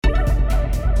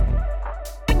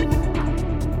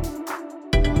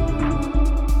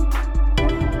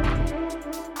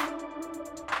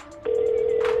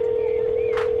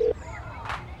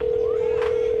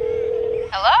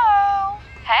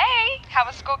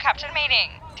captain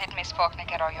meeting. Did Miss Faulkner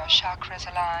get all your chakras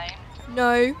aligned?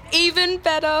 No, even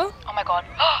better. Oh my god.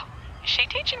 Is she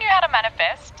teaching you how to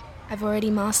manifest? I've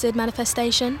already mastered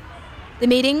manifestation. The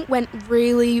meeting went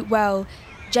really well.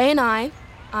 Jay and I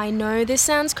know this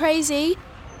sounds crazy,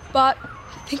 but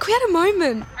I think we had a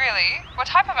moment. Really? What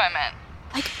type of moment?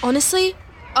 Like, honestly,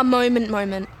 a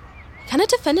moment. He kind of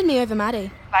defended me over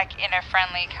Maddie. Like in a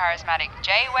friendly, charismatic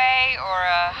Jay way, or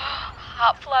a...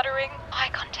 heart-fluttering, eye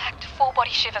contact,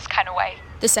 full-body shivers kind of way?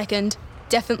 The second.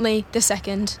 Definitely the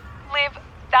second. Liv,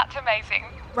 that's amazing.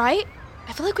 Right?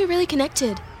 I feel like we really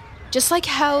connected. Just like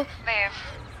how... Liv,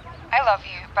 I love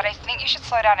you, but I think you should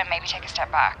slow down and maybe take a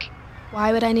step back.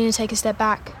 Why would I need to take a step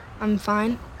back? I'm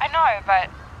fine. I know, but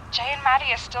Jay and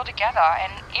Maddie are still together,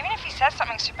 and even if he says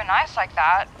something super nice like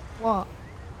that... What?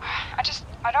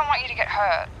 I don't want you to get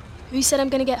hurt. Who said I'm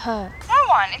gonna get hurt? No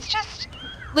one, it's just...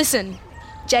 Listen,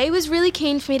 Jay was really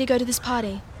keen for me to go to this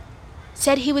party.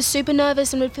 Said he was super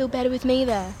nervous and would feel better with me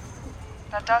there.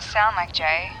 That does sound like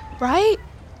Jay. Right?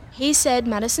 He said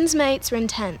Madison's mates were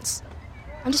intense.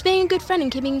 I'm just being a good friend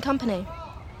and keeping him company.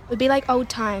 It would be like old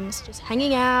times, just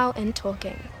hanging out and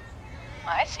talking.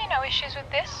 I see no issues with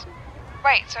this.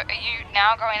 Wait, so are you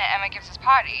now going to Emma Gibbs's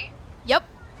party? Yep.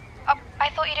 I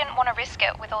thought you didn't want to risk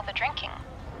it with all the drinking.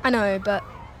 I know, but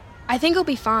I think it'll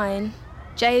be fine.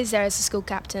 Jay is there as the school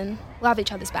captain. We'll have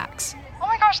each other's backs. Oh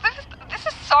my gosh, this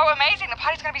is so amazing. The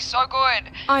party's going to be so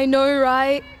good. I know,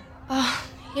 right?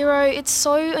 Hero, it's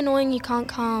so annoying you can't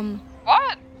come.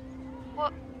 What?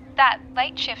 Well, that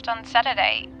late shift on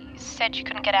Saturday, you said you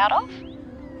couldn't get out of?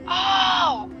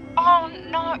 Oh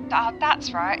no,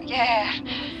 that's right, yeah.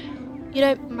 You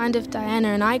don't mind if Diana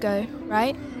and I go,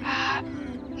 right?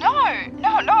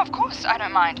 No, of course I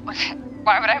don't mind.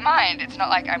 Why would I mind? It's not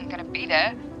like I'm going to be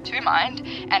there to mind.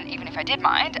 And even if I did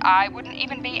mind, I wouldn't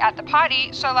even be at the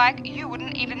party, so like you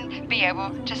wouldn't even be able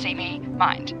to see me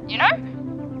mind, you know?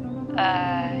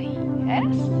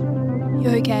 Yes? You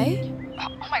okay?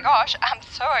 Oh my gosh, I'm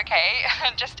so okay.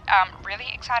 Just really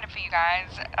excited for you guys.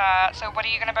 So what are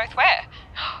you going to both wear?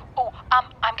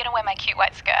 I'm going to wear my cute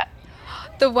white skirt.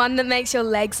 The one that makes your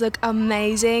legs look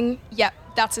amazing? Yep,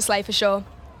 that's a sleigh for sure.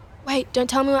 Wait, don't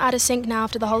tell me we're out of sync now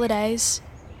after the holidays.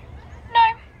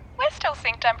 No, we're still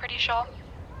synced, I'm pretty sure.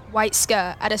 White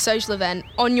skirt at a social event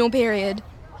on your period.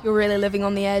 You're really living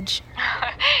on the edge.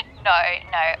 No,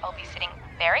 I'll be sitting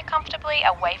very comfortably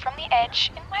away from the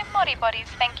edge in my body bodies,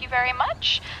 thank you very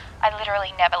much. I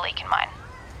literally never leak in mine.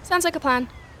 Sounds like a plan.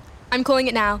 I'm calling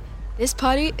it now. This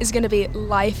party is going to be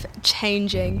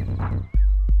life-changing.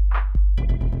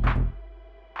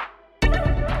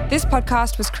 This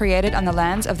podcast was created on the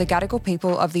lands of the Gadigal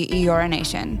people of the Eora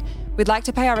Nation. We'd like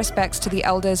to pay our respects to the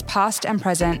elders past and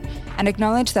present and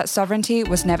acknowledge that sovereignty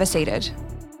was never ceded.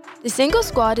 The Single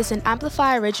Squad is an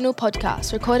Amplify original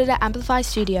podcast recorded at Amplify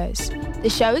Studios. The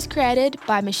show is created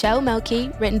by Michelle Melky,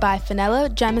 written by Fenella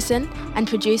Jamison, and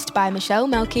produced by Michelle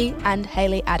Melky and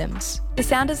Hayley Adams. The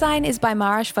sound design is by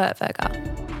Mara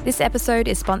Schwertberger. This episode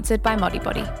is sponsored by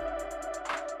Modibody.